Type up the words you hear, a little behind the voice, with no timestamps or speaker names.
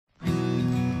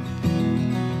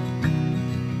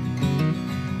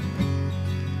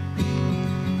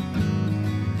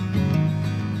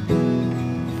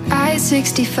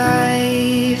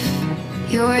65.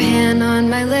 Your hand on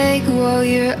my leg while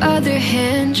your other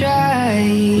hand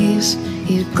drives.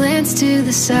 You'd glance to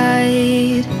the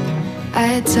side.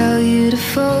 I'd tell you to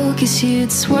focus,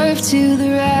 you'd swerve to the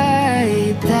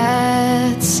right.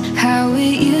 That's how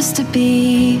it used to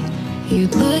be.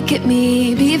 You'd look at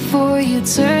me before you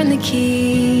turn the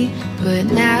key. But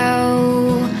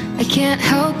now I can't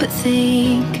help but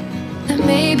think that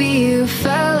maybe you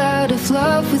fell out of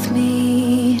love with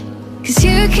me. 'Cause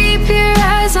you keep your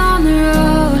eyes on the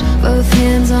road, both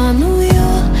hands on the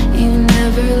wheel, you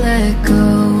never let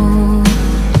go.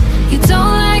 You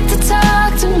don't like to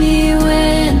talk to me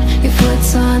when your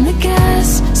foot's on the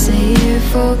gas, say you're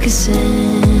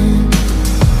focusing.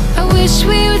 I wish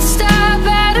we would stop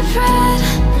at a red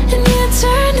and you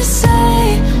turn to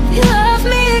say you love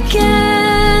me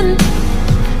again.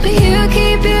 But you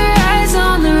keep your eyes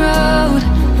on the road,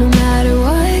 no matter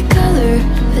what color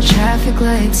the traffic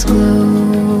lights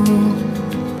glow.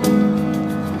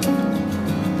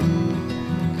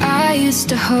 I used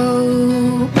to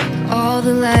hope all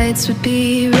the lights would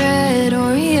be red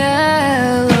or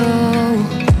yellow.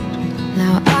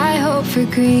 Now I hope for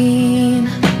green,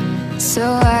 so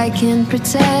I can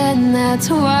pretend that's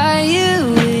why you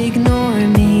ignore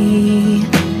me.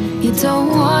 You don't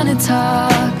wanna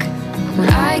talk. When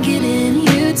I get in,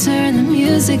 you turn the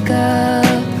music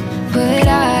up, but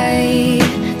I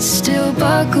still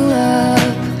buckle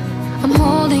up. I'm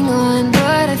holding on,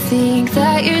 but I think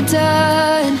that you're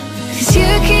done. 'Cause you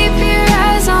keep your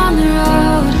eyes on the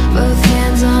road, both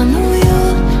hands on the wheel,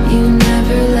 you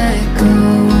never let go.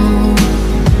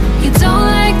 You don't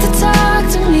like to talk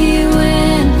to me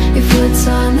when your foot's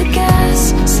on the gas,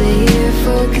 say you're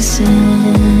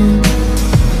focusing.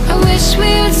 I wish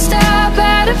we would stop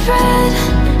at a red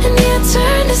and you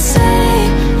turn to say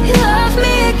you love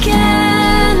me again.